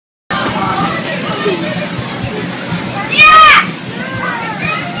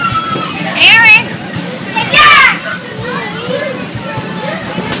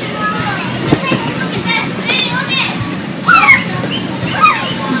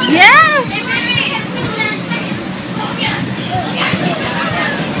Yeah.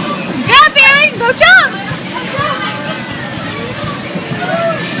 Jump, Aaron. Go jump.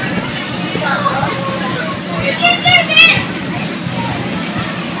 You can't do this.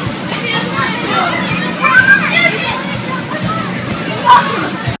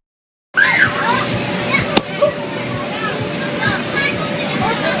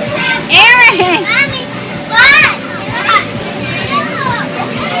 Aaron.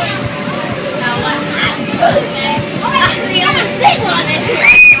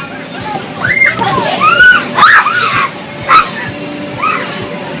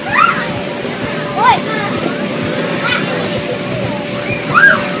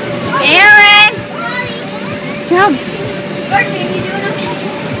 Aaron! Jump!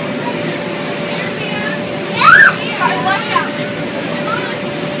 Watch out!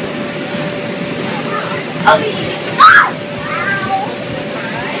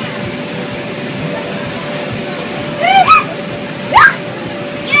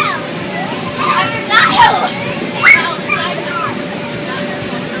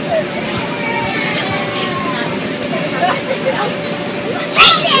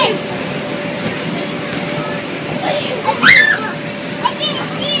 I didn't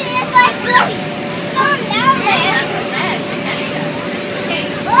see it. It's like falling down there.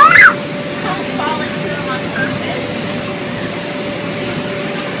 Don't fall into them on purpose.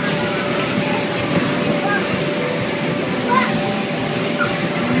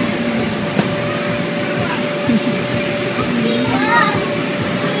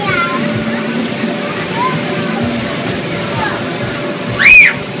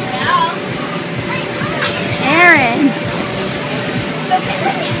 Aaron.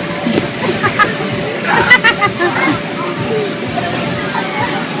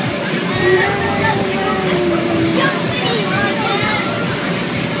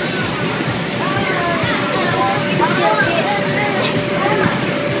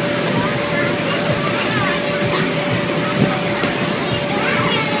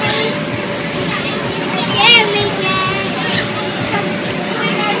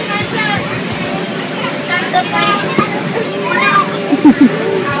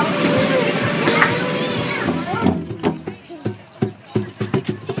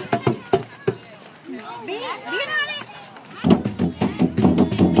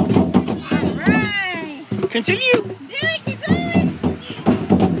 Continue. Do it, keep going.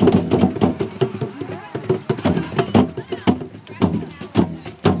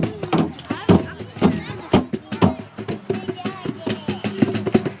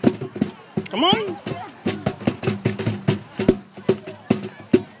 Come on.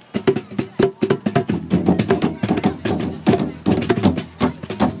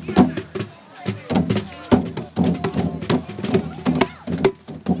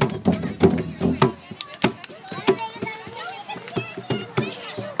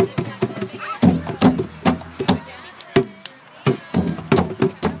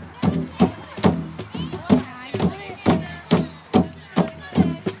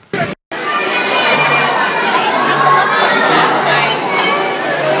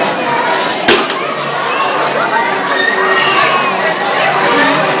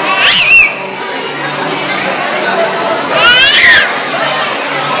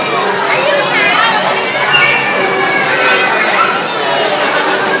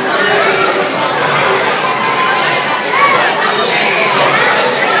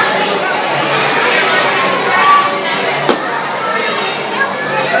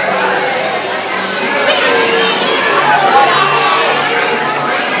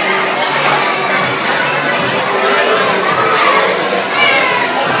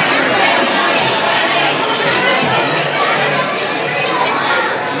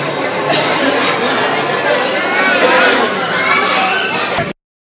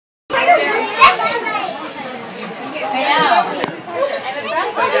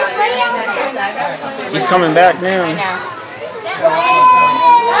 He's coming back now.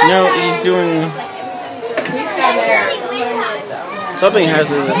 No, he's doing... Something has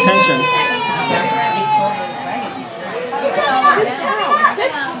his attention.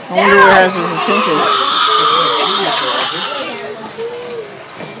 I wonder what has his attention.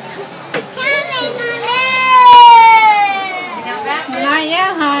 Not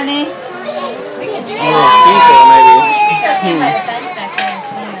yet, honey. Oh, people, maybe.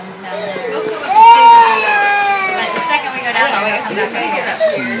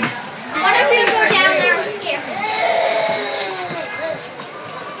 What if we go down there and scare him?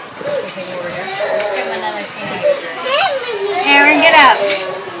 Aaron, get up.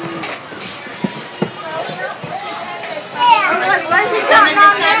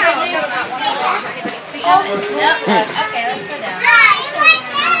 Okay, let's go down.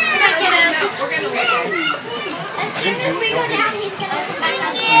 As soon as we go down, he's going to come back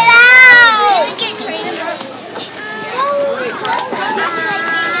up. Get out! Get trained.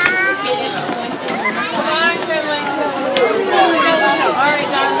 Alright,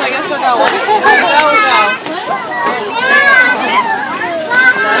 John, so I guess we're going. Go.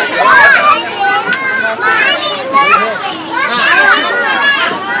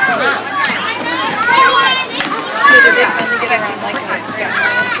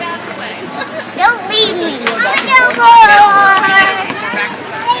 Don't leave me.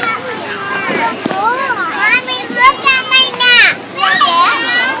 Mommy, look at my map. This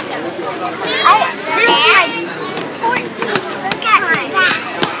is my 14. Look at my map.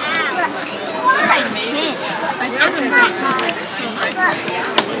 Look.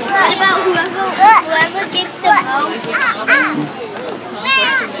 What about whoever gets the most?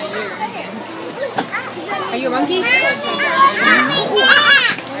 Are you a monkey?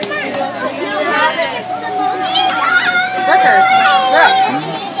 Workers. Look.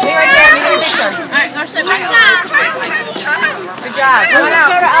 Wait right there. Make a picture. Alright, go sit back down. Good job. Come on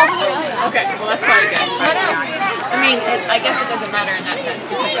out. Okay, well that's probably good. I mean, I guess it doesn't matter in that sense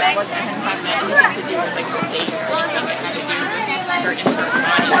because I work at home have nothing to do with like the date or anything. It had to do with certain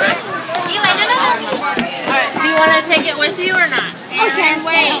body, right? Alright, do you want to take it with you or not? Okay,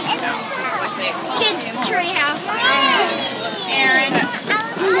 wait. Kids' tree house. Aaron.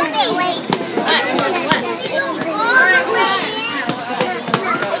 Wait.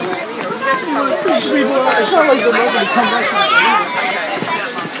 It's not like the moment to come back to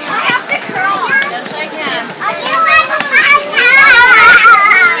I have to crawl. Yes, I can. Are you in my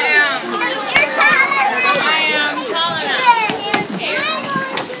I am tall enough.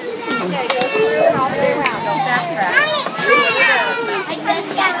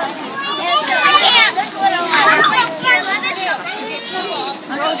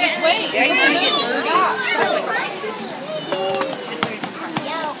 Oh, just wait. I need to get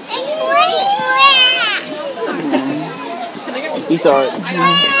He saw it.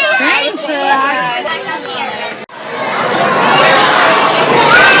 Train track.